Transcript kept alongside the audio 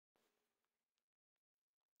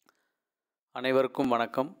அனைவருக்கும்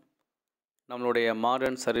வணக்கம். நம்மளுடைய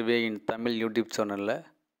மாடர்ன் சர்வேயின் தமிழ் யூடியூப் சேனலில்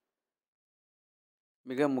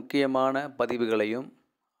மிக முக்கியமான பதிவுகளையும்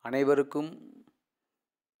அனைவருக்கும்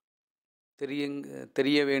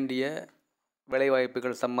தெரிய வேண்டிய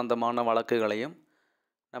வேலைவாய்ப்புகள் சம்பந்தமான வழக்குகளையும்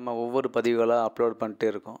நம்ம ஒவ்வொரு பதிவுகளாக அப்லோட் பண்ணிட்டே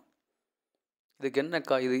இருக்கோம். இதுக்கு என்ன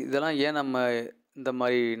இதெல்லாம் ஏன் நம்ம இந்த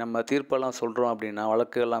மாதிரி நம்ம தீர்ப்பெல்லாம் சொல்கிறோம் அப்படின்னா,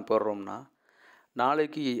 வழக்குகள்லாம் போடுறோம்னா,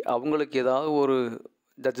 நாளைக்கு அவங்களுக்கு ஏதாவது ஒரு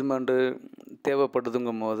ஜட்ஜ்மெண்ட்டு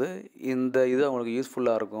தேவைப்படுதுங்கும் போது இது அவங்களுக்கு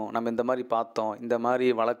யூஸ்ஃபுல்லாக இருக்கும். நம்ம இந்த மாதிரி பார்த்தோம், இந்த மாதிரி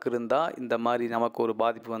வழக்கு இருந்தால், இந்த மாதிரி நமக்கு ஒரு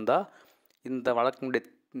பாதிப்பு வந்தால் இந்த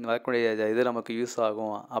வழக்கினுடைய இது நமக்கு யூஸ்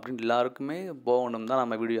ஆகும் அப்படின்னு எல்லாருக்குமே போகணும் தான்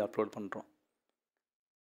நம்ம வீடியோ அப்லோட் பண்ணுறோம்.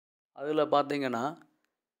 அதில் பார்த்திங்கன்னா,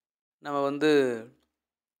 நம்ம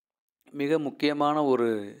மிக முக்கியமான ஒரு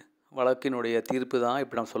வழக்கினுடைய தீர்ப்பு தான்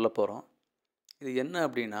இப்போ நம்ம சொல்ல போகிறோம். இது என்ன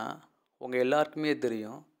அப்படின்னா, உங்கள் எல்லாருக்குமே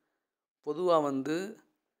தெரியும், பொதுவாக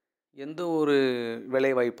எந்த ஒரு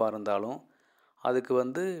வேலைவாய்ப்பாக இருந்தாலும் அதுக்கு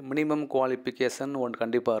மினிமம் குவாலிஃபிகேஷன் ஒன்று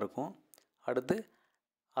கண்டிப்பாக இருக்கும். அடுத்து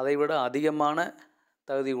அதை விட அதிகமான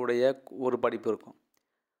தகுதி உடைய ஒரு படிப்பு இருக்கும்.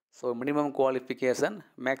 So minimum qualification,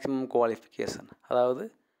 maximum qualification, அதாவது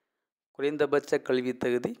குறைந்தபட்ச கல்வி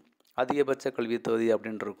தகுதி, அதிகபட்ச கல்வி தகுதி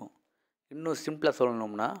அப்படின்னு இருக்கும். இன்னும் சிம்பிளாக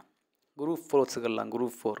சொல்லணும்னா, குரூப்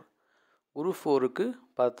 4க்கு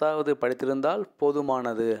 10வது படித்திருந்தால்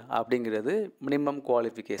போதுமானது அப்படிங்கிறது மினிமம்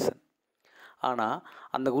குவாலிஃபிகேஷன். ஆனால்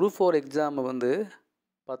அந்த குரூப் 4 எக்ஸாமை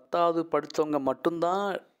 10வது படித்தவங்க மட்டும்தான்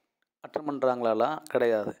அட்டன் பண்ணுறாங்களாலாம்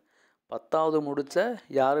கிடையாது. 10வது முடித்த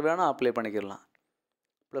யார் வேணால் அப்ளை பண்ணிக்கிடலாம்.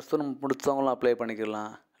 +1 முடித்தவங்களும் அப்ளை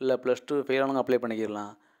பண்ணிக்கிடலாம், இல்லை +2 ஃபெயிலானவங்க அப்ளை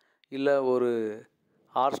பண்ணிக்கிடலாம், இல்லை ஒரு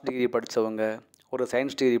ஆர்ட்ஸ் டிகிரி படித்தவங்க, ஒரு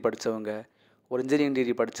சயின்ஸ் டிகிரி படித்தவங்க, ஒரு இன்ஜினியரிங்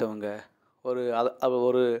டிகிரி படித்தவங்க,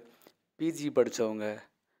 ஒரு பிஜி படித்தவங்க,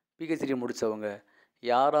 பிஹெச்டி முடித்தவங்க,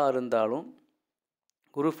 யாராக இருந்தாலும்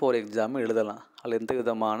குரூப் 4 எக்ஸாம் எழுதலாம். அதில் எந்த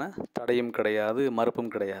விதமான தடையும் கிடையாது,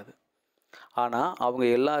 மறுப்பும் கிடையாது. ஆனால் அவங்க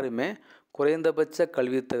எல்லாருமே குறைந்தபட்ச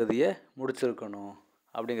கல்வி தகுதியை முடிச்சிருக்கணும்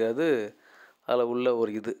அப்படிங்கிறது அதில் உள்ள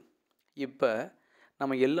ஒரு இது. இப்போ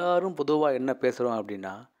நம்ம எல்லாரும் பொதுவாக என்ன பேசுகிறோம்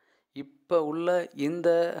அப்படின்னா, இப்போ உள்ள இந்த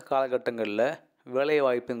காலகட்டங்களில்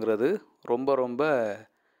வேலைவாய்ப்புங்கிறது ரொம்ப ரொம்ப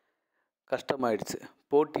கஷ்டமாயிடுச்சு.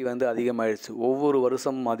 போட்டி அதிகமாகிடுச்சு. ஒவ்வொரு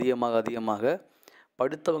வருஷமும் அதிகமாக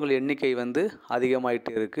படித்தவங்கள் எண்ணிக்கை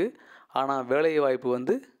அதிகமாகிட்டே இருக்குது. ஆனால்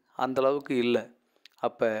வேலைவாய்ப்பு அந்தளவுக்கு இல்லை.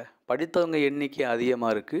 அப்போ படித்தவங்க எண்ணிக்கை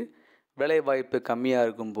அதிகமாக இருக்குது, வேலைவாய்ப்பு கம்மியாக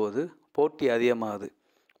இருக்கும்போது போட்டி அதிகமாகுது.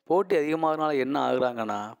 போட்டி அதிகமாகறதுனால என்ன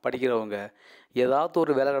ஆகுறாங்கன்னா, படிக்கிறவங்க ஏதாவது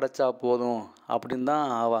ஒரு வேலை கிடச்சா போதும் அப்படின்னு தான்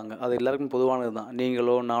ஆவாங்க. அது எல்லாருக்கும் பொதுவானது தான்.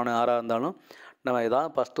 நீங்களோ நானும் யாராக இருந்தாலும் நம்ம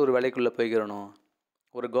ஏதாவது ஃபஸ்ட்டு ஒரு வேலைக்குள்ளே போய்க்கிறணும்,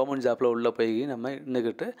 ஒரு கவர்மெண்ட் ஜாப்பில் உள்ளே போய் நம்ம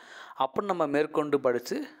நின்றுக்கிட்டு அப்புறம் நம்ம மேற்கொண்டு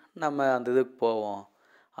படித்து நம்ம அந்த இதுக்கு போவோம்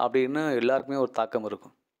அப்படின்னு எல்லாருக்குமே ஒரு தாக்கம்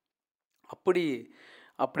இருக்கும்.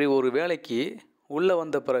 அப்படி ஒரு வேலைக்கு உள்ளே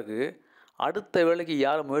வந்த பிறகு அடுத்த வேலைக்கு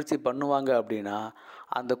யார் முயற்சி பண்ணுவாங்க அப்படின்னா,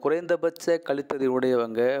 அந்த குறைந்தபட்ச கல்வித்தகுதி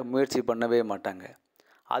உடையவங்க முயற்சி பண்ணவே மாட்டாங்க.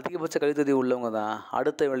 அதிகபட்ச கல்வித்தகுதி உள்ளவங்க தான்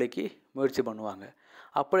அடுத்த வேலைக்கு முயற்சி பண்ணுவாங்க.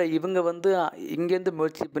 அப்போ இவங்க இங்கேருந்து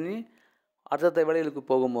முயற்சி பண்ணி அடுத்த வேலைகளுக்கு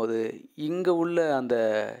போகும்போது இங்கே உள்ள அந்த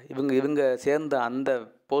இவங்க சேர்ந்த அந்த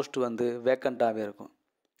போஸ்ட் வேக்கண்ட்டாகவே இருக்கும்.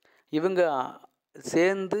 இவங்க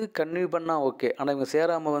சேர்ந்து கன்டினியூ பண்ணால் ஓகே. ஆனால் இவங்க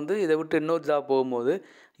சேராமல் இதை விட்டு இன்னொரு ஜாப் போகும்போது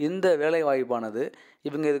இந்த வேலை வாய்ப்பானது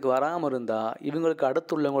இவங்க இதுக்கு வராமல் இருந்தால் இவங்களுக்கு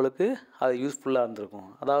அடுத்துள்ளவங்களுக்கு அது யூஸ்ஃபுல்லாக இருந்திருக்கும்.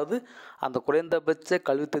 அதாவது அந்த குறைந்தபட்ச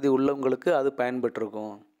கல்வித்தகுதி உள்ளவங்களுக்கு அது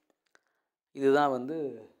பயன்பெற்றிருக்கும். இதுதான்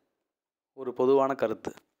ஒரு பொதுவான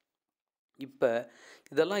கருத்து. இப்போ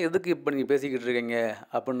இதெல்லாம் எதுக்கு இப்போ நீங்கள் பேசிக்கிட்டு இருக்கீங்க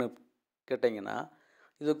அப்படின்னு கேட்டிங்கன்னா,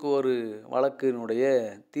 இதுக்கு ஒரு வழக்கினுடைய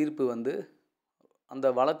தீர்ப்பு அந்த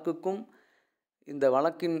வழக்குக்கும் இந்த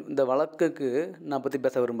வழக்குக்கு நான் பற்றி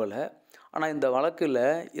பேச விரும்பலை. ஆனால் இந்த வழக்கில்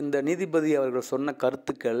இந்த நீதிபதி அவர்கள் சொன்ன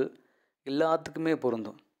கருத்துக்கள் எல்லாத்துக்குமே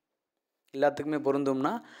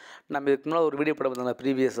பொருந்தும்னா, நம்ம இதுக்கு முன்னால் ஒரு வீடியோ படம் பார்த்தோம்னா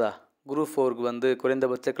ப்ரீவியஸாக குரூப் 4க்கு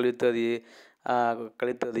குறைந்தபட்ச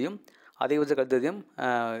கல்வித்தகுதியும் அதிகபட்ச கல்வித்தகுதியும்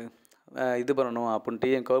இது பண்ணணும் அப்படின்ட்டு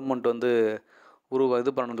என் கவர்மெண்ட்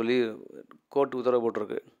இது பண்ணணும்னு சொல்லி கோர்ட்டு உத்தரவு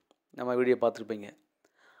போட்டிருக்கு. நம்ம வீடியோ பார்த்துருப்பீங்க.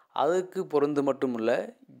 அதுக்கு பொருந்து மட்டும் இல்லை,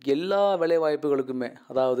 எல்லா வேலைவாய்ப்புகளுக்குமே,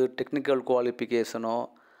 அதாவது டெக்னிக்கல் குவாலிஃபிகேஷனோ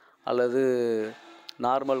அல்லது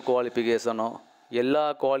நார்மல் குவாலிஃபிகேஷனோ, எல்லா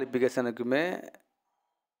குவாலிஃபிகேஷனுக்குமே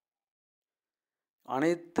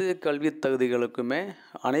அனைத்து கல்வி தகுதிகளுக்குமே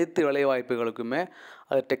அனைத்து வேலைவாய்ப்புகளுக்குமே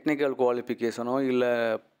அது டெக்னிக்கல் குவாலிஃபிகேஷனோ இல்லை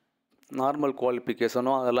நார்மல்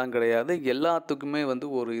குவாலிஃபிகேஷனோ அதெல்லாம் கிடையாது. எல்லாத்துக்குமே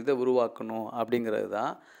ஒரு இதை உருவாக்கணும் அப்படிங்கிறது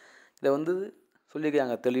தான் இதை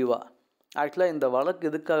சொல்லியிருக்காங்க தெளிவாக. ஆக்சுவலாக இந்த வழக்கு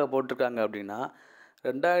எதுக்காக போட்டிருக்காங்க அப்படின்னா,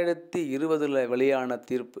 2020 வெளியான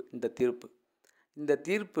தீர்ப்பு. இந்த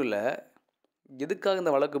தீர்ப்பில் எதுக்காக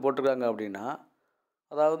இந்த வழக்கு போட்டிருக்காங்க அப்படின்னா,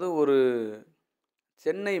 அதாவது ஒரு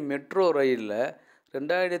சென்னை மெட்ரோ ரயிலில்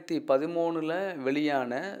 2013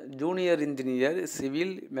 வெளியான junior engineer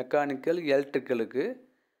civil mechanical எலக்ட்ரிக்கலுக்கு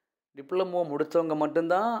diploma முடித்தவங்க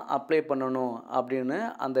மட்டும்தான் அப்ளை பண்ணணும் அப்படின்னு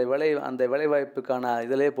அந்த வேலைவாய்ப்புக்கான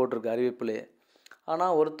இதிலே போட்டிருக்கு, அறிவிப்புலேயே.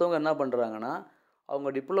 ஆனால் ஒருத்தவங்க என்ன பண்ணுறாங்கன்னா, அவங்க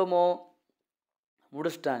டிப்ளமோ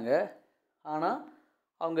முடிச்சிட்டாங்க, ஆனால்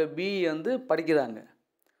அவங்க பிஇ வந்து படிக்கிறாங்க.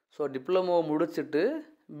 ஸோ டிப்ளமோ முடிச்சுட்டு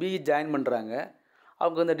பிஇ ஜாயின் பண்ணுறாங்க.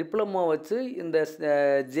 அவங்க இந்த டிப்ளமோ வச்சு இந்த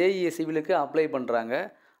ஜேஇ சிவிலுக்கு அப்ளை பண்ணுறாங்க.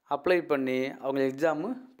 அப்ளை பண்ணி அவங்க எக்ஸாமு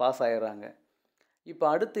பாஸ் ஆகிடுறாங்க. இப்போ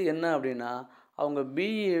அடுத்து என்ன அப்படின்னா, அவங்க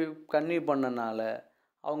பிஇ கன்டினியூ பண்ணனால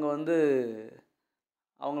அவங்க வந்து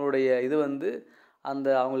அவங்களுடைய இது வந்து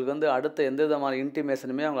அவங்களுக்கு வந்து அடுத்த எந்த விதமான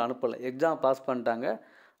இன்டிமேஷனுமே அவங்க அனுப்பலை. எக்ஸாம் பாஸ் பண்ணிட்டாங்க.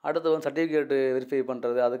 அடுத்து வந்து சர்டிஃபிகேட்டு வெரிஃபை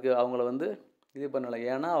பண்ணுறது அதுக்கு அவங்கள வந்து இது பண்ணலை.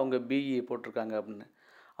 ஏன்னா அவங்க பிஇ போட்டிருக்காங்க அப்படின்னு.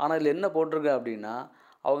 ஆனால் இதில் என்ன போட்டிருக்கு அப்படின்னா,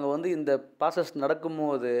 அவங்க வந்து இந்த ப்ராசஸ்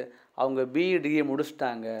நடக்கும்போது அவங்க பிஇ டிகிரி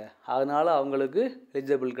முடிச்சிட்டாங்க, அதனால் அவங்களுக்கு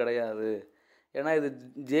எலிஜிபிள் கிடையாது. ஏன்னா இது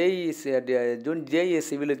ஜேஇ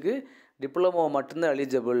சிவிலுக்கு டிப்ளமோ மட்டும்தான்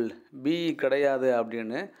எலிஜிபிள், பிஇ கிடையாது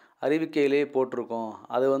அப்படின்னு அறிவிக்கையிலே போட்டிருக்கோம்.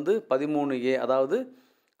 அது வந்து 13A, அதாவது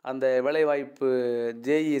அந்த வேலைவாய்ப்பு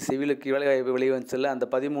ஜேஇ சிவிலுக்கு வேலைவாய்ப்பு வெளிவந்துச்சுல்ல, அந்த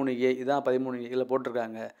 13A, இதான் 13A இதில்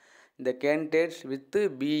போட்டிருக்காங்க. இந்த candidates with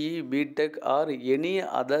BE BTech or any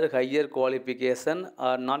other higher qualification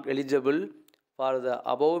R not eligible for the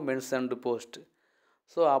above mentioned post.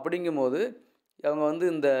 So அப்படிங்கும்போது அவங்க வந்து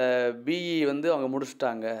இந்த பிஇ வந்து அவங்க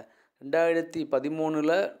முடிச்சிட்டாங்க.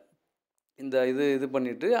 2013 இந்த இது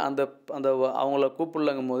பண்ணிவிட்டு அந்த அவங்கள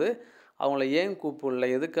கூப்பிடலங்கும் போது அவங்கள ஏன் கூப்பிடல,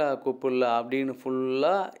 எதுக்காக கூப்பிடல அப்படின்னு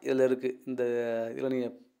ஃபுல்லாக இதில் இருக்குது. இதில்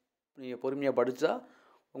நீங்கள் பொறுமையாக படித்தா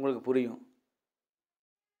உங்களுக்கு புரியும்.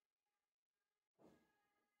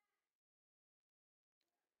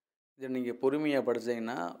 இதை நீங்கள் பொறுமையாக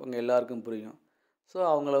படித்தீங்கன்னா உங்கள் எல்லாருக்கும் புரியும். ஸோ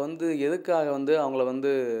அவங்கள வந்து எதுக்காக வந்து அவங்கள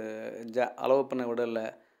வந்து அலோவ் பண்ண விடலை.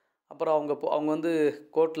 அப்புறம் அவங்க வந்து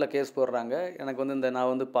கோர்ட்டில் கேஸ் போடுறாங்க, எனக்கு வந்து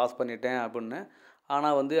நான் வந்து பாஸ் பண்ணிட்டேன் அப்படின்னு.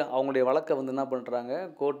 ஆனால் வந்து அவங்களுடைய வழக்கை வந்து என்ன பண்ணுறாங்க,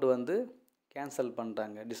 கோர்ட்டு வந்து கேன்சல்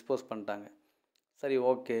பண்ணிட்டாங்க, டிஸ்போஸ் பண்ணிட்டாங்க. சரி,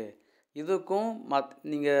 ஓகே. இதுக்கும்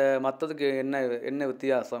நீங்கள் மற்றதுக்கு என்ன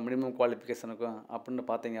வித்தியாசம் மினிமம் குவாலிஃபிகேஷனுக்கும் அப்படின்னு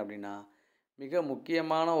பார்த்தீங்க அப்படின்னா, மிக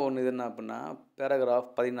முக்கியமான ஒன்று இது என்ன அப்படின்னா, பேராகிராஃப்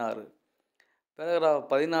 16. பேராகிராஃப்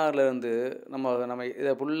 16லேருந்து நம்ம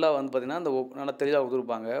இதை ஃபுல்லாக வந்து பார்த்திங்கன்னா நல்லா தெளிவாக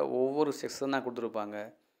கொடுத்துருப்பாங்க. ஒவ்வொரு செக்ஷனாக கொடுத்துருப்பாங்க.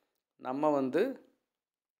 நம்ம வந்து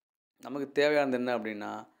நமக்கு தேவையானது என்ன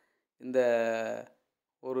அப்படின்னா, இந்த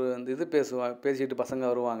இது பேசிக்கிட்டு பசங்க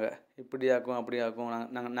வருவாங்க, இப்படியாக்கும் அப்படியாக்கும்,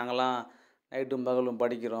 நாங்கள்லாம் நைட்டும் பகலும்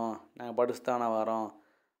படிக்கிறோம், நாங்கள் படிச்சு தானே வரோம்,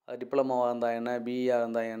 அது டிப்ளமோவாக இருந்தால் என்ன, பிஇயாக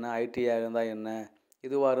இருந்தால் என்ன, ஐடியாக இருந்தால் என்ன,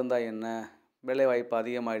 இதுவாக இருந்தால் என்ன, வேலைவாய்ப்பு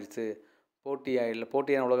அதிகமாகிடுச்சு,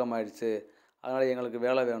 போட்டியான உலகம் ஆகிடுச்சு, அதனால் எங்களுக்கு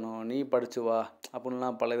வேலை வேணும், நீ படிச்சு வா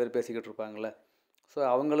அப்படின்லாம் பல பேர் பேசிக்கிட்டு இருப்பாங்களே. ஸோ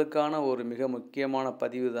அவங்களுக்கான ஒரு மிக முக்கியமான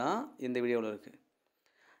பதிவு தான் இந்த வீடியோவில் இருக்குது.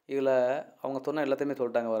 இதில் அவங்க சொன்ன எல்லாத்தையுமே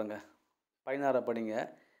சொல்லிட்டாங்க பாருங்க. 16 படிங்க.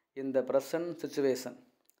 இந்த ப்ரெசன்ட் சிச்சுவேஷன்,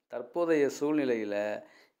 தற்போதைய சூழ்நிலையில்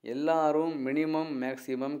எல்லாரும் மினிமம்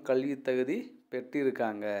மேக்சிமம் கல்வி தகுதி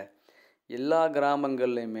பெற்றிருக்காங்க. எல்லா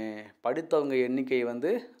கிராமங்கள்லையுமே படித்தவங்க எண்ணிக்கை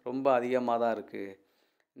வந்து ரொம்ப அதிகமாக தான் இருக்குது.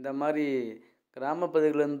 இந்த மாதிரி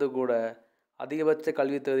கிராமப்பகுதியிலேருந்து கூட அதிகபட்ச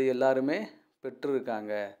கல்வி தகுதி எல்லாருமே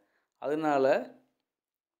பெற்றிருக்காங்க. அதனால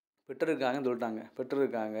பெற்றிருக்காங்கன்னு சொல்லிட்டாங்க,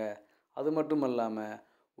 பெற்றிருக்காங்க. அது மட்டும் இல்லாமல்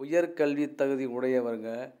உயர்கல்வி தகுதி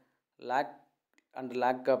உடையவர்கள்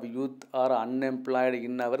lack of youth R unemployed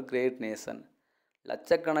in our great nation.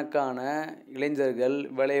 லட்சக்கணக்கான இளைஞர்கள்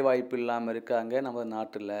வேலைவாய்ப்பு இல்லாமல் இருக்காங்க நமது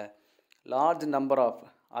நாட்டில். லார்ஜ் நம்பர் ஆஃப்,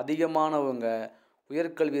 அதிகமானவங்க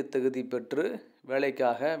உயர்கல்வி தகுதி பெற்று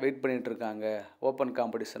வேலைக்காக வெயிட் பண்ணிகிட்ருக்காங்க ஓப்பன்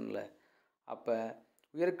காம்படிஷனில். அப்போ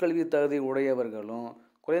உயர்கல்வி தகுதி உடையவர்களும்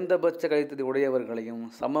குறைந்தபட்ச கல்வி தகுதி உடையவர்களையும்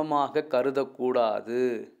சமமாக கருதக்கூடாது.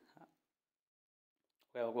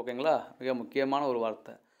 ஓகேங்களா? மிக முக்கியமான ஒரு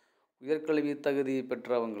வார்த்தை. உயர்கல்வி தகுதி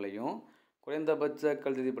பெற்றவங்களையும் குறைந்தபட்ச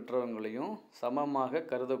கல்வி பெற்றவங்களையும் சமமாக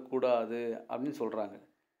கருதக்கூடாது அப்படின்னு சொல்கிறாங்க.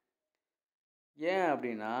 ஏன்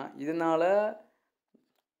அப்படின்னா, இதனால்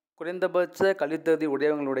குறைந்தபட்ச கல்வித்தகுதி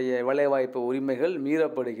உடையவங்களுடைய வேலைவாய்ப்பு உரிமைகள்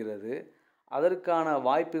மீறப்படுகிறது, அதற்கான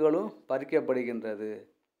வாய்ப்புகளும் பறிக்கப்படுகின்றது.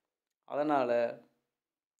 அதனால்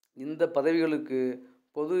இந்த பதவிகளுக்கு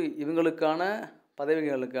இவங்களுக்கான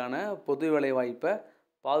பதவிகளுக்கான பொது வேலைவாய்ப்பை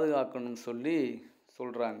பாதுகாக்கணும்னு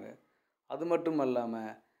சொல்கிறாங்க. அது மட்டும்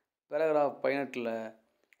இல்லாமல் பேராகிராஃப் 18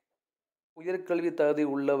 உயர்கல்வி தகுதி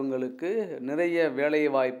உள்ளவங்களுக்கு நிறைய வேலை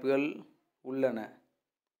வாய்ப்புகள் உள்ளன.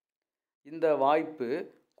 இந்த வாய்ப்பு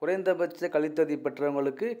குறைந்தபட்ச கல்வித்தகுதி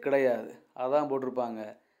பெற்றவங்களுக்கு கிடையாது. அதான் போட்டிருப்பாங்க,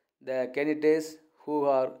 the candidates who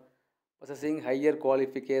are possessing higher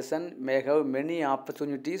qualification may have many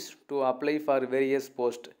opportunities to apply for various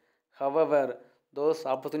posts. However, those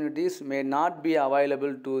opportunities may not be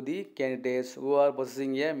available to the candidates who are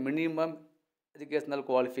possessing a minimum educational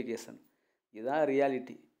qualification. இதுதான்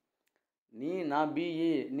reality. நான்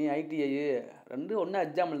BE, நீ ITI, ரெண்டு ஒன்றா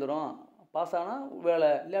exam எழுதுகிறோம், pass ஆனால் வேலை,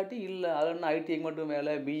 இல்லாட்டி இல்லை. அதில் என்ன ஐடிஐக்கு மட்டும்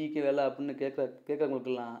வேலை, பிஇக்கு வேலை அப்படின்னு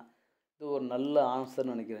கேட்குறவங்களுக்கெல்லாம் இது ஒரு நல்ல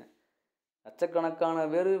ஆன்சர்னு நினைக்கிறேன். லட்சக்கணக்கான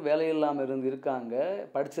பேர் வேலை இல்லாமல் இருக்காங்க,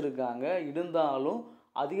 படிச்சிருக்காங்க. இருந்தாலும்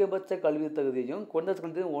அதிகபட்ச கல்வி தகுதியும் குறைந்த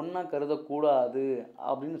தகுதியும் ஒன்றா கருதக்கூடாது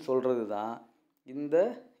அப்படின்னு சொல்கிறது தான் இந்த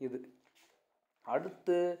இது.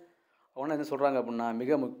 அடுத்து அவங்க என்ன சொல்கிறாங்க அப்படின்னா,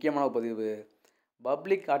 மிக முக்கியமான பதிவு,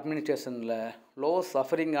 public அட்மினிஸ்ட்ரேஷனில் low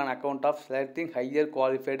suffering on account of selecting higher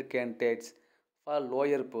qualified candidates for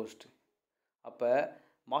lower post. அப்போ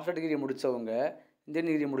மாஸ்டர் டிகிரி முடித்தவங்க,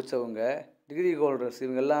 இன்ஜினியரிங் டிகிரி முடித்தவங்க, டிகிரி ஹோல்டர்ஸ்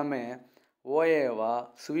இவங்க எல்லாமே ஓஏவா,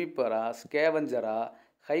 ஸ்வீப்பரா, ஸ்கேவஞ்சரா,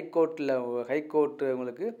 ஹைகோர்ட்டு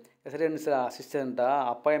உங்களுக்கு ரெசிடென்ஷியல் அசிஸ்டண்ட்டாக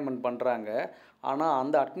அப்பாயின்மெண்ட் பண்ணுறாங்க. ஆனால்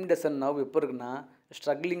அந்த அட்மினிஸ்ட்ரேஷன் நவ் எப்போ இருக்குன்னா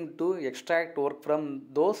struggling to extract work from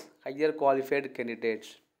those higher qualified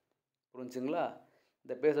candidates. புரிஞ்சுங்களா?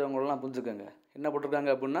 இந்த பேசுகிறவங்களெலாம் புரிஞ்சுக்கோங்க. என்ன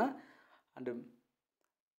போட்டிருக்காங்க அப்படின்னா, and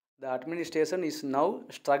the administration is now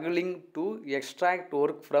struggling to extract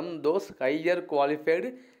work from those higher qualified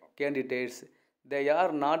candidates. They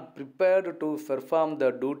are not prepared to perform the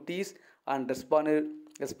duties and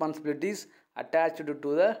responsibilities attached to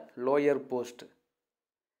the lower post.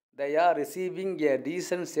 They are receiving a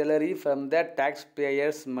decent salary from the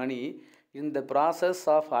taxpayers' money in the process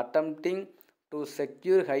of attempting to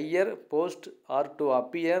secure higher post or to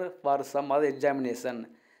appear for some other examination.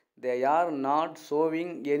 They are not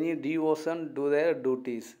showing any devotion to their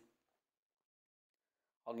duties.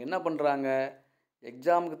 அவங்க என்ன பண்ணுறாங்க,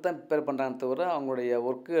 எக்ஸாமுக்கு தான் prepare பண்ணுறாங்க தவிர அவங்களுடைய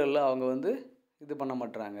ஒர்க்குகளில் அவங்க இது பண்ண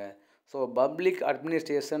மாட்டுறாங்க. So public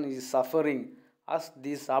administration is suffering as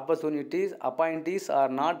these appointees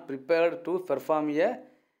are not prepared to perform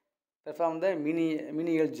the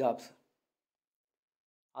menial jobs.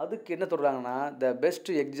 அதுக்கு என்ன சொல்கிறாங்கன்னா, த பெஸ்ட்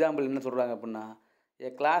எக்ஸாம்பிள் என்ன சொல்கிறாங்க அப்படின்னா, ஏ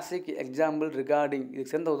கிளாசிக் எக்ஸாம்பிள் ரிகார்டிங்,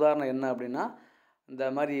 இதுக்கு சேர்ந்த உதாரணம் என்ன அப்படின்னா, இந்த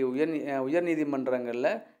மாதிரி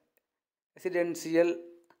உயர்நீதிமன்றங்களில் ரெசிடென்ஷியல்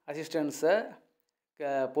அசிஸ்டன்ஸை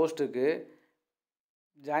போஸ்ட்டுக்கு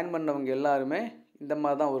ஜாயின் பண்ணவங்க எல்லாருமே இந்த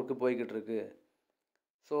மாதிரி தான் ஒர்க்கு போய்கிட்டு இருக்கு.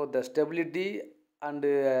 So the stability and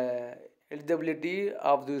eligibility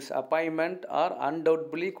of this appointment R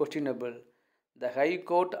அன்டவுட்ஃபுல்லி questionable. The High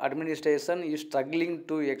Court administration is struggling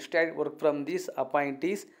to extract work from these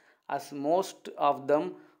appointees as most of them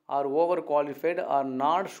are overqualified or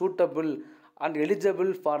not suitable and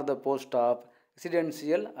eligible for the post of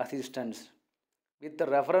residential assistants. With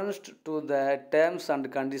reference to the terms and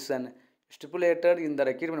conditions stipulated in the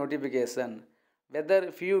requirement notification, whether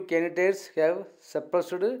few candidates have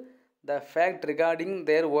suppressed the fact regarding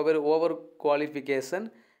their overqualification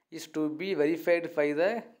is to be verified by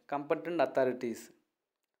the competent authorities.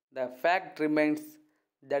 The fact remains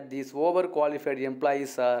that these overqualified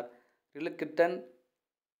employees are reluctant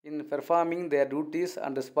in performing their duties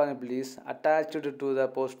and responsibilities attached to the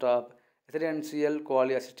post of residential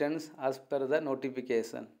quality assistants as per the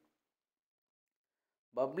notification.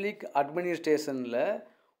 Public அட்மினிஸ்ட்ரேஷனில்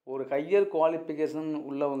ஒரு higher qualification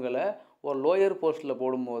உள்ளவங்களை ஒரு lower போஸ்ட்டில்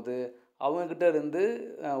போடும்போது அவங்கக்கிட்ட இருந்து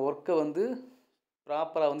ஒர்க்கை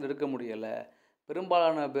ப்ராப்பராக எடுக்க முடியலை.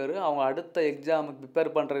 பெரும்பாலான பேர் அவங்க அடுத்த எக்ஸாமுக்கு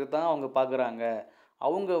ப்ரிப்பேர் பண்ணுறதுக்கு தான் அவங்க பார்க்குறாங்க.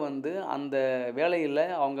 அவங்க அந்த வேலையில்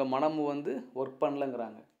அவங்க மனம் ஒர்க்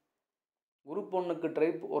பண்ணலங்கிறாங்க. குரூப்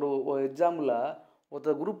ஒன்றுக்கு ஒரு எக்ஸாம்பிள்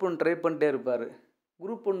ஒருத்தர் குரூப் ஒன் ட்ரை பண்ணிட்டே இருப்பார்.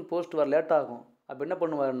 குரூப் ஒன் போஸ்ட் வர லேட் ஆகும். அப்போ என்ன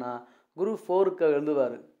பண்ணுவாருன்னா குரூப் 4க்கு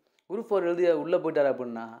எழுதுவார். குரூப் 4 எழுதி உள்ளே போயிட்டார்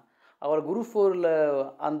அப்படின்னா அவர் குரூப் 4ல்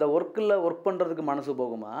அந்த ஒர்க் பண்ணுறதுக்கு மனசு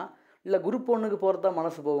போகுமா, இல்லை குரூப் 1க்கு போகிறது தான்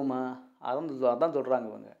மனசு போகுமா? அதான் சொல்கிறாங்க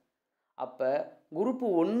இவங்க. அப்போ குரூப்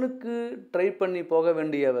 1க்கு ட்ரை பண்ணி போக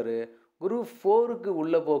வேண்டியவர் குரூப் 4க்கு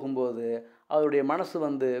உள்ளே போகும்போது அவருடைய மனசு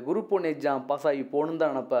குரூப் 1 எக்ஸாம் பாஸ் ஆகி போகணுன்னு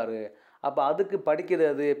தான் நினைப்பார். அப்போ அதுக்கு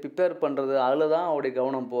படிக்கிறது, ப்ரிப்பேர் பண்ணுறது, அதில் தான் அவருடைய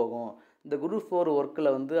கவனம் போகும். இந்த குரூப் 4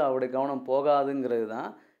 ஒர்க்கில் அவருடைய கவனம் போகாதுங்கிறது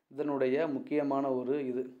தான் இதனுடைய முக்கியமான ஒரு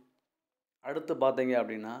இது. அடுத்து பார்த்தீங்க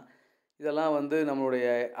அப்படின்னா இதெல்லாம் நம்மளுடைய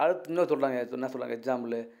அடுத்து இன்னும் சொல்கிறாங்க. என்ன சொல்கிறாங்க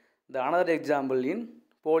example, the another example in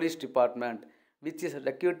police department which is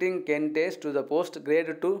recruiting candidates to the post grade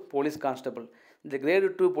 2 police constable. இந்த grade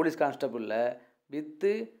 2 police constable with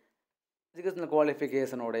educational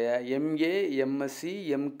குவாலிஃபிகேஷனுடைய MA, MSc,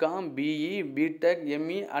 M Com, BE, BTech,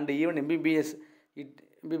 ME and even MBBS.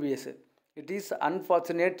 It is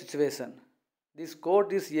unfortunate situation. This court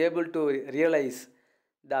is able to realize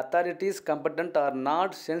The authorities competent are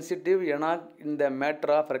not sensitive enough in the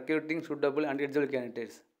matter of recruiting suitable and eligible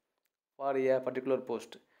candidates for a particular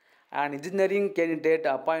post. An engineering candidate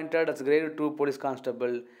appointed as grade 2 police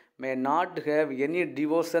constable may not have any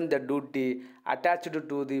devotion the duty attached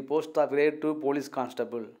to the post of grade 2 police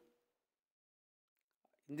constable.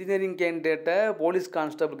 Engineering கேண்டிடேட்டை police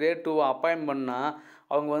constable great 2 appoint பண்ணால்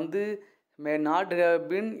அவங்க வந்து may not have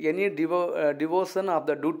been any devotion of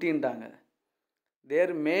the டியூட்டின்ட்டாங்க.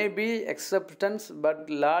 There may be exceptions but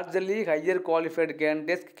லார்ஜலி higher qualified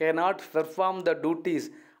candidates cannot perform the duties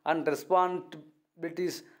and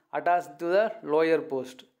responsibilities attached to the lower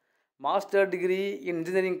post. Master degree in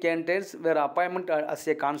engineering candidates were appointment as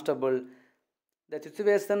a constable. The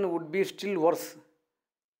situation would be still worse.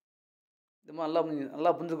 இது மாதிரி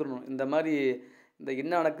நல்லா புரிஞ்சுக்கணும். இந்த மாதிரி இந்த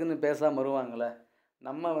என்ன நடக்குதுன்னு பேசாமல் வருவாங்களே.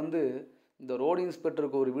 நம்ம வந்து இந்த ரோடு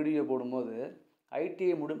இன்ஸ்பெக்டருக்கு ஒரு வீடியோ போடும்போது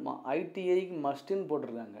ஐடிஐக்கு மஸ்ட்டுன்னு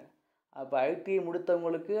போட்டிருக்காங்க. அப்போ ஐடிஐ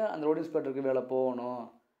முடித்தவங்களுக்கு அந்த ரோடு இன்ஸ்பெக்டருக்கு வேலை போகணும்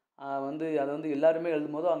வந்து அதை வந்து எல்லாருமே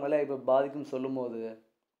எழுதும்போது அவங்க வேலையை இப்போ பாதிக்கும்னு சொல்லும்போது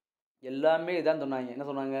எல்லாமே இதான் சொன்னாங்க. என்ன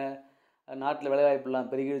சொன்னாங்க? நாட்டில் வேலைவாய்ப்புலாம்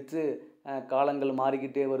பெருகிடுச்சு, காலங்கள்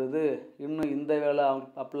மாறிக்கிட்டே வருது, இன்னும் இந்த வேலை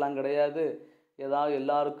அப்படிலாம் கிடையாது, ஏதாவது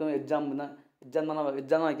எல்லாருக்கும் எக்ஸாம்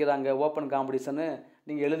தான் வைக்கிறாங்க, ஓப்பன் காம்படிஷனு,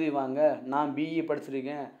 நீங்கள் எழுதிவாங்க, நான் பிஇ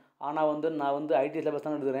படிச்சிருக்கேன், ஆனால் வந்து நான் வந்து ஐடி சிலபஸ்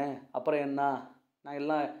தான் எழுதுகிறேன், அப்புறம் என்ன, நான்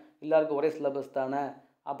எல்லாருக்கும் ஒரே சிலபஸ் தானே,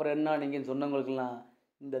 அப்புறம் என்ன நீங்கள் சொன்னவங்களுக்கெல்லாம்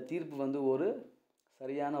இந்த தீர்ப்பு வந்து ஒரு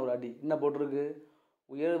சரியான ஒரு அடி. என்ன போட்டிருக்கு?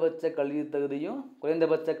 உயர்பட்ச கல்வி தகுதியும்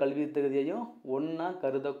குறைந்தபட்ச கல்வி தகுதியையும் ஒன்றா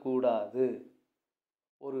கருதக்கூடாது.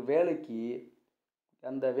 ஒரு வேலைக்கு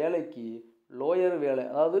அந்த வேலைக்கு லோயர் வேலை,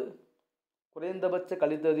 அதாவது குறைந்தபட்ச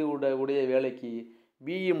கல்வி தகுதி உடைய வேலைக்கு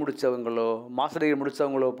பிஇ முடித்தவங்களோ மாஸ்டர் டிகிரி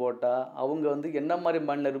முடித்தவங்களோ போட்டால் அவங்க வந்து என்ன மாதிரி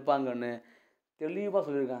மண்ணில் இருப்பாங்கன்னு தெளிவாக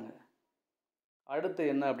சொல்லியிருக்காங்க.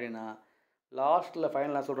 அடுத்து என்ன அப்படின்னா லாஸ்ட்டில்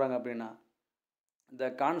ஃபைனலாக சொல்கிறாங்க அப்படின்னா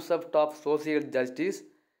the concept of social justice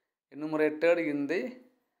enumerated in the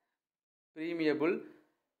preamble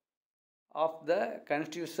of the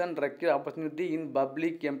Constitution require opportunity in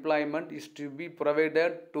public employment is to be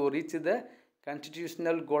provided to reach the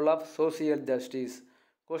constitutional goal of social justice.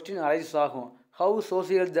 Question arises ஆகும். How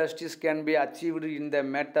social justice can be achieved in the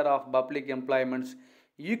matter of public employments?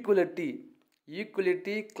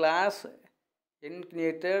 Equality, class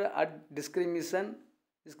enumerated at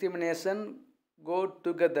discrimination go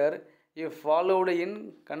together if followed in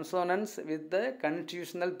consonance with the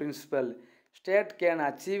constitutional principle. State can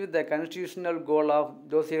achieve the constitutional goal of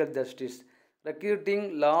social justice, recruiting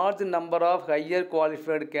large number of higher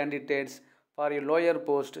qualified candidates for a lower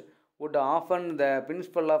post would offend the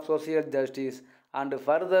principle of social justice and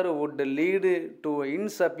further would lead to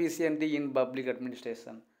insufficiency in public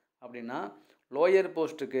administration. அப்படின்னா lower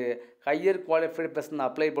போஸ்ட்டுக்கு higher qualified person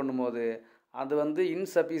apply பண்ணும்போது அது வந்து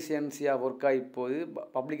இன்சஃபிஷியன்சியாக work ஆகி போது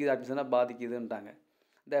public அட்மிஷனாக பாதிக்குதுன்ட்டாங்க.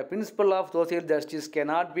 The principal of social justice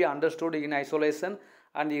cannot be understood in isolation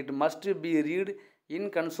and it must be read in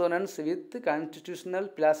consonants with constitutional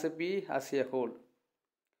philosophy as a whole.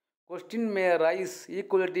 Question May rice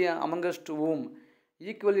equality அமங்கஸ்ட் whom?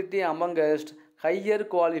 Equality amongst higher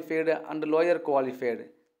qualified and lower qualified?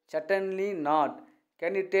 Certainly not.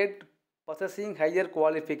 Candidate possessing higher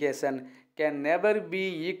qualification can never be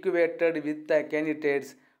equated with the candidates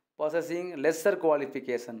possessing lesser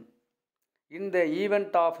qualification. In the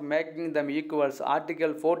event of making them equals,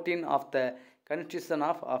 Article 14 of the Constitution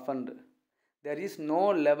of offend. There is no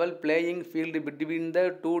level playing field between the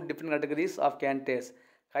two different categories of candidates.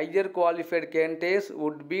 Higher qualified candidates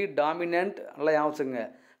would be dominant.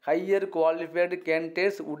 Higher qualified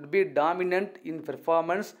candidates would be dominant in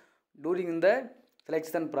performance during the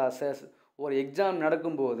selection process. ஒரு exam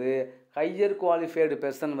நடக்கும்போது higher qualified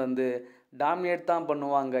person வந்து dominate தான்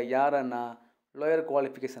பண்ணுவாங்க. யாரன்னா lower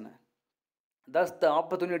குவாலிஃபிகேஷனை. Thus the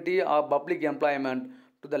opportunity of public employment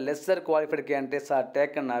to the lesser qualified candidates are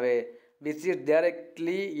taken away, which is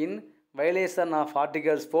directly in violation of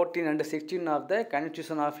Articles 14 and 16 of the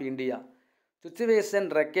Constitution of India. Situation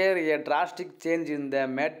require a drastic change in the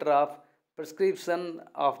matter of prescription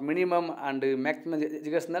of minimum and maximum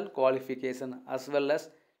educational qualification as well as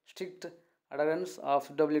strict adherence of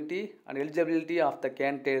suitability and eligibility of the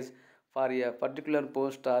candidates for a particular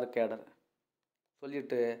post or cadre.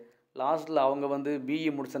 சொல்லிட்டு லாஸ்ட்டில் அவங்க வந்து BE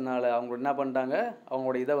முடிச்சதுனால அவங்க என்ன பண்ணிட்டாங்க,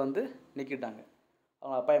 அவங்களோட இதை வந்து நீக்கிட்டாங்க,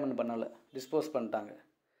 அவங்க அப்பாயின்மெண்ட் பண்ணலை, டிஸ்போஸ் பண்ணிட்டாங்க.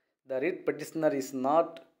 த writ petitioner is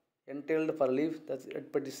not entitled for leave. The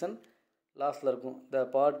writ petition லாஸ்ட்டில் இருக்கும். த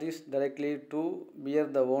parties directly to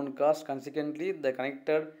peer the own cost. கன்சிக்வென்ட்லி the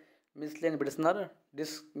connected மிஸ்லேன் petitioner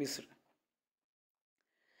dismissed.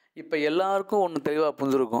 இப்போ எல்லாருக்கும் ஒன்று தெளிவாக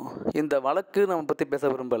புரிஞ்சிருக்கும். இந்த வழக்கு நம்ம பற்றி பேச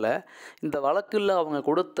விரும்பலை. இந்த வழக்கில் அவங்க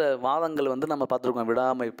கொடுத்த வாதங்கள் வந்து நம்ம பார்த்துருக்கோம்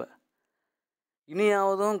விடாமல். இப்போ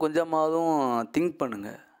இனியாவதும் கொஞ்சமாவதும் திங்க்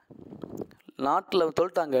பண்ணுங்கள். நாட்டில்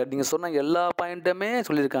சொல்லிட்டாங்க, நீங்கள் சொன்ன எல்லா பாயிண்ட்டுமே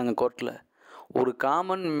சொல்லியிருக்காங்க கோர்ட்டில். ஒரு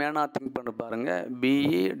காமன் மேனாக திங்க் பண்ணி பாருங்கள்.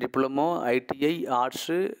 BE, diploma, ITI,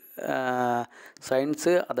 arts,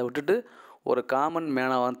 science அதை விட்டுட்டு ஒரு காமன்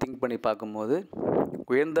மேனாக திங்க் பண்ணி பார்க்கும்போது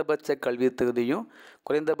உயர்ந்தபட்ச கல்வி தகுதியும்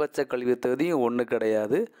குறைந்தபட்ச கல்வி தகுதியும் ஒன்று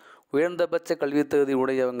கிடையாது. உயர்ந்தபட்ச கல்வி தகுதி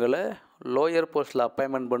உடையவங்களை லோயர் போஸ்ட்டில்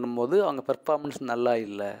அப்பாயின்மெண்ட் பண்ணும்போது அவங்க பெர்ஃபார்மன்ஸ் நல்லா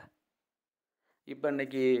இல்லை. இப்போ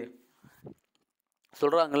இன்றைக்கி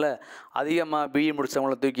சொல்கிறாங்கள, அதிகமாக பிஇ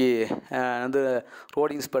முடித்தவங்கள தூக்கி வந்து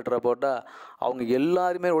ரோடு இன்ஸ்பெக்டரை போட்டால் அவங்க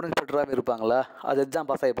எல்லாருமே ரோடு இன்ஸ்பெக்டராகவே இருப்பாங்களா? அது எக்ஸாம்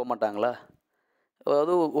பாஸ் ஆகி போக மாட்டாங்களா?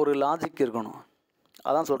 அதாவது ஒரு லாஜிக் இருக்கணும்.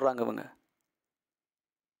 அதான் சொல்கிறாங்க இவங்க.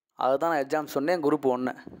 அதுதான் நான் எக்ஸாம் சொன்னேன். குரூப்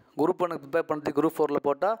 1 ப்ரிப்பேர் பண்ணுறது குரூப் 4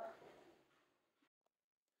 போட்டால்.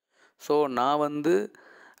 ஸோ நான் வந்து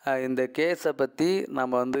இந்த கேஸை பற்றி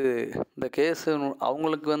நம்ம வந்து இந்த கேஸு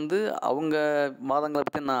அவங்களுக்கு வந்து அவங்க வாதங்களை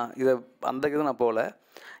பற்றி நான் அந்த இது நான் போகல.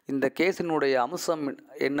 இந்த கேஸினுடைய அம்சம்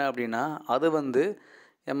என்ன அப்படின்னா, அது வந்து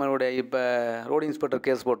நம்மளுடைய இப்போ ரோடு இன்ஸ்பெக்டர்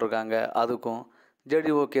கேஸ் போட்டிருக்காங்க, அதுக்கும்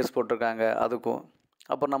JDO கேஸ் போட்டிருக்காங்க, அதுக்கும்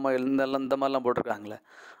அப்புறம் நம்ம இந்த மாதிரிலாம் போட்டிருக்காங்களே,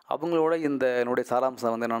 அவங்களோட என்னுடைய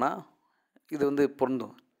சாராம்சம் வந்து என்னென்னா, இது வந்து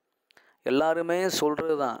பொருந்தும். எல்லாருமே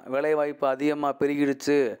சொல்கிறது தான், வேலைவாய்ப்பு அதிகமாக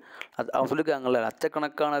பெருகிடுச்சு. அவங்க சொல்லியிருக்காங்கள்ல,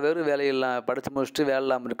 லட்சக்கணக்கான பேர் வேலையில்லாம் படித்து முடிச்சுட்டு வேலை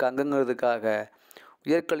இல்லாமல் இருக்காங்கங்கிறதுக்காக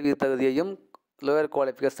உயர்கல்வி தகுதியையும் லோயர்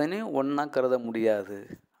குவாலிஃபிகேஷனையும் ஒன்றா கருத முடியாது.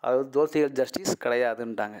 அதாவது சோசியல் ஜஸ்டிஸ்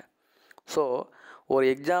கிடையாதுன்ட்டாங்க. ஸோ ஒரு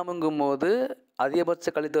எக்ஸாமுங்கும் போது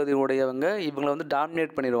அதிகபட்ச கல்வி தகுதி உடையவங்க இவங்களை வந்து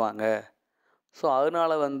டாமினேட் பண்ணிடுவாங்க. ஸோ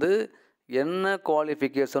அதனால் வந்து என்ன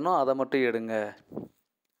குவாலிஃபிகேஷனோ அதை மட்டும் எடுங்க.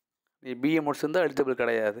 நீ பிஏ முடிச்சிருந்தால் எலிஜிபிள்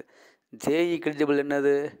கிடையாது. ஜேஇ எலிஜிபிள்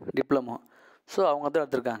என்னது? டிப்ளமோ. ஸோ அவங்க தான்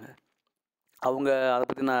எடுத்திருக்காங்க. அவங்க அதை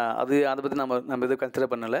பற்றி நம்ம எதுவும்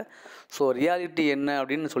கன்சிடர் பண்ணலை. ஸோ ரியாலிட்டி என்ன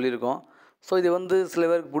அப்படின்னு சொல்லியிருக்கோம். ஸோ இது வந்து சில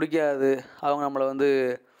பேருக்கு பிடிக்காது, அவங்க நம்மளை வந்து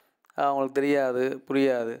அவங்களுக்கு தெரியாது,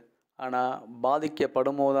 புரியாது. ஆனால்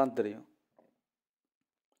பாதிக்கப்படுமோ தான் தெரியும்.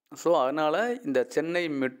 ஸோ அதனால் இந்த சென்னை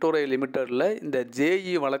மெட்ரோ ரயில் லிமிட்டடில் இந்த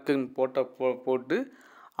ஜேஇ வழக்கு போட்டு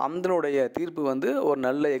அதனுடைய தீர்ப்பு வந்து ஒரு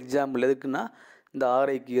நல்ல எக்ஸாம்பிள். எதுக்குன்னா, இந்த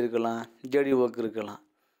ஆர்ஐக்கு இருக்கலாம், JDOக்கு இருக்கலாம்.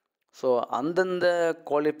 ஸோ அந்தந்த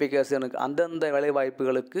குவாலிஃபிகேஷனுக்கு அந்தந்த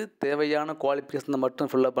வேலைவாய்ப்புகளுக்கு தேவையான குவாலிஃபிகேஷனை மட்டும்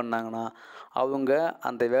ஃபில்லப் பண்ணாங்கன்னா அவங்க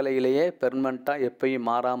அந்த வேலையிலேயே பெர்மனண்ட்டாக எப்பயும்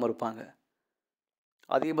மாறாமல் இருப்பாங்க.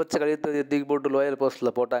 அதிகபட்ச கல்வித்தகுதியை தூக்கி போட்டு லோயர்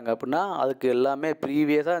போஸ்ட்டில் போட்டாங்க அப்படின்னா அதுக்கு எல்லாமே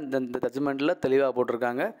ப்ரீவியஸாக இந்த ஜட்ஜ்மெண்ட்டில் தெளிவாக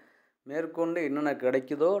போட்டிருக்காங்க. மேற்கொண்டு என்னென்ன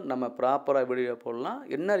கிடைக்குதோ நம்ம ப்ராப்பராக வீடியோ போடலாம்.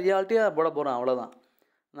 என்ன ரியாலிட்டியாக போட போகிறோம், அவ்வளோதான்.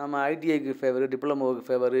 நம்ம ஐடிஐக்கு ஃபேவரு, டிப்ளமோவுக்கு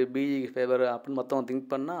ஃபேவரு, பிஇக்கு ஃபேவரு அப்படின்னு மொத்தம்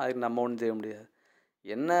திங்க் பண்ணால் அதுக்கு நம்ம ஒன்றும் செய்ய முடியாது.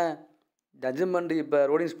 என்ன ஜட்ஜ்மெண்ட் இப்போ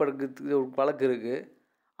ரோடு இன்ஸ்பெக்டருக்கு வழக்கு இருக்குது,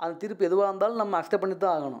 அந்த தீர்ப்பு எதுவாக இருந்தாலும் நம்ம அக்செப்ட் பண்ணி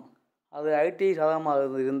தான் ஆகணும். அது ஐடிஐ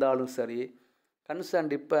சாதகமாக இருந்தாலும் சரி,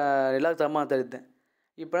 கன்சர்ன்ட் இப்போ எல்லாருக்கும் சமமாக தருத்தேன்.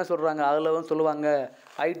 இப்போ என்ன சொல்கிறாங்க, அதில் வந்து சொல்லுவாங்க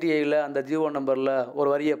ஐடிஐயில் அந்த ஜிஓ நம்பரில் ஒரு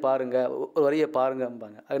வரியை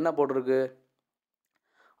பாருங்கம்பாங்க. அது என்ன போட்டிருக்கு?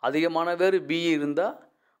 அதிகமான பேர் பிஇ இருந்தால்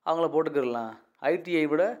அவங்கள போட்டுக்கிடலாம், ஐடிஐ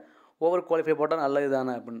விட ஓவர் குவாலிஃபை போட்டால் நல்லது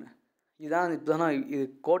தானே அப்படின்னு. இதுதான் இது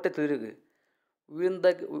கோட்டை சொல்லியிருக்கு.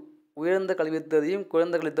 உயர்ந்த கல்வித்தகுதியும்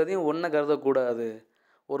குறைந்த கல்வித்தகுதியும் ஒன்றை கருதக்கூடாது.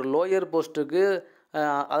 ஒரு லோயர் போஸ்ட்டுக்கு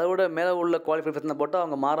அதை விட மேலே உள்ள குவாலிஃபிகேஷனை போட்டால்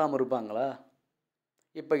அவங்க மாறாமல் இருப்பாங்களா?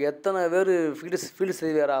 இப்போ எத்தனை பேர் ஃபீல்டு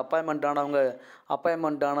சர்வேயர் அப்பாயின்மெண்ட்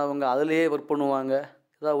ஆனவங்க அதிலேயே ஒர்க் பண்ணுவாங்க?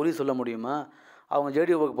 ஏதாவது உறுதி சொல்ல முடியுமா? அவங்க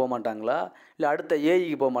JDOவுக்கு போக மாட்டாங்களா? இல்லை அடுத்த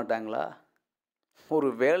ஏஇக்கு போக மாட்டாங்களா? ஒரு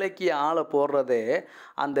வேலைக்கு ஆளை போடுறதே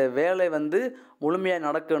அந்த வேலை வந்து முழுமையாக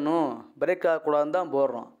நடக்கணும், பிரேக் ஆகக்கூடாதுன்னு தான்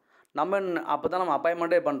போடுறோம். அப்போ தான் நம்ம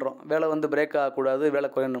அப்பாயின்மெண்ட்டே பண்ணுறோம், வேலை வந்து பிரேக் ஆகக்கூடாது, வேலை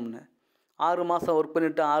குறையணும்னு. 6 மாதம் ஒர்க்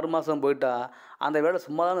பண்ணிவிட்டு 6 மாதம் போயிட்டா அந்த வேலை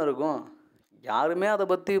சும்மா தானே இருக்கும். யாருமே அதை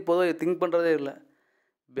பற்றி பொதுவாக திங்க் பண்ணுறதே இல்லை.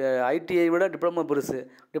 ஐடிஐ விட டிப்ளமோ பெருசு,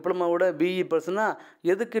 டிப்ளமோ விட பிஇ பெருசுன்னா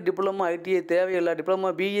எதுக்கு டிப்ளமோ ஐடிஐ தேவையில்லை, டிப்ளமோ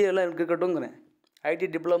பிஇ எல்லாம் இருக்கட்டும்ங்கிறேன்.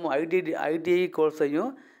 ஐடிஐ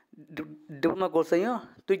கோர்ஸையும் டிப்ளமோ கோர்ஸையும்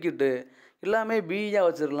தூக்கிட்டு எல்லாமே பிஇயாக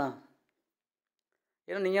வச்சிடலாம்.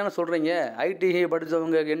 ஏன்னா நீங்கள் என்ன சொல்கிறீங்க, ஐடிஐ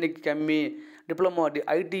படித்தவங்க எண்ணிக்கை கம்மி,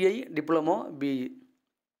 ஐடிஐ டிப்ளமோ பிஇ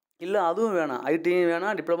இல்லை, அதுவும் வேணாம். ஐடிஐ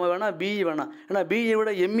வேணாம், டிப்ளமோ வேணாம், பிஇ வேணாம். ஏன்னா பிஇ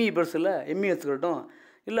விட எம்இ பெருசு இல்லை, எம்இ வச்சுக்கட்டும்.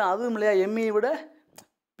 இல்லை அதுவும் இல்லையா, எம்இ விட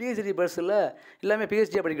பிஹெச்டி பெருசு இல்லை, எல்லாமே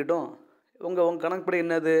பிஹெச்டியாக படிக்கட்டும். உங்கள் கணக்குப்படி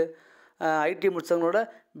என்னது? ஐடி முடித்தவங்களோட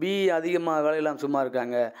பிஇ அதிகமாக வேலையெல்லாம் சும்மா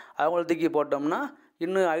இருக்காங்க, அவங்கள தூக்கி போட்டோம்னா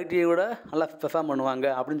இன்னும் ஐடிஐ விட நல்லா பெர்ஃபார்ம் பண்ணுவாங்க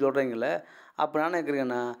அப்படின்னு சொல்கிறீங்களே. அப்போ நான்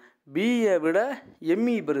நினைக்கிறேன்னா பிஇயை விட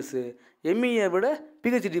எம்இ பெருசு, எம்இயை விட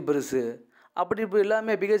பிஹெச்டி பெருசு. அப்படி இப்போ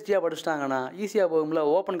எல்லாமே பிஹெச்டியாக படிச்சிட்டாங்கன்னா ஈஸியாக போகும்ல,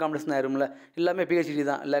 ஓப்பன் காம்படிஷன் ஆயிரும்ல, எல்லாமே பிஹெச்டி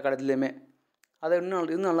தான் எல்லா கடத்துலையுமே. அது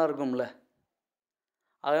இன்னும் நல்லா இருக்கும்ல.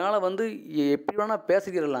 அதனால் வந்து எப்படி வேணால்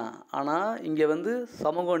பேசிக்கிடலாம். ஆனால் இங்கே வந்து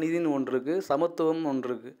சமூக நீதினு ஒன்று இருக்குது, சமத்துவம்னு ஒன்று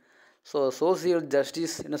இருக்குது. ஸோ சோசியல்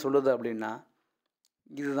ஜஸ்டிஸ் என்ன சொல்லுது அப்படின்னா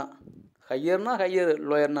இதுதான். ஹையர்னா ஹையர்,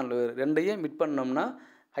 லோயர்னா லோயர், ரெண்டையும் மிட் பண்ணோம்னா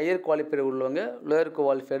ஹையர் குவாலிஃபைடு உள்ளவங்க லோயர்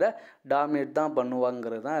குவாலிஃபைடை டாமினேட் தான்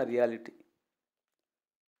பண்ணுவாங்கிறது தான் ரியாலிட்டி.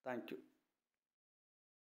 தேங்க்யூ.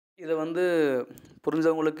 இதை வந்து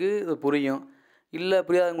புரிஞ்சவங்களுக்கு இது புரியும், இல்லை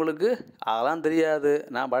புரியாதவங்களுக்கு அதெல்லாம் தெரியாது,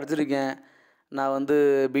 நான் படிச்சிருக்கேன், நான் வந்து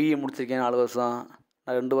பிஇ முடிச்சிருக்கேன் 4 வருஷம்,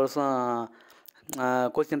 நான் 2 வருஷம்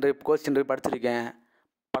கோச்சிங் ட்ரைவ் படிச்சிருக்கேன்,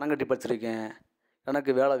 பணம் கட்டி படிச்சிருக்கேன்,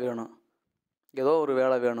 எனக்கு வேலை வேணும், ஏதோ ஒரு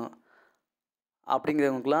வேலை வேணும்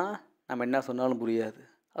அப்படிங்கிறவங்களுக்குலாம் நம்ம என்ன சொன்னாலும் புரியாது.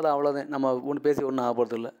 அது அவ்வளோதான். நம்ம ஒன்று பேசி ஒன்றும் ஆக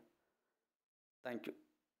போகிறதில்ல. தேங்க்யூ.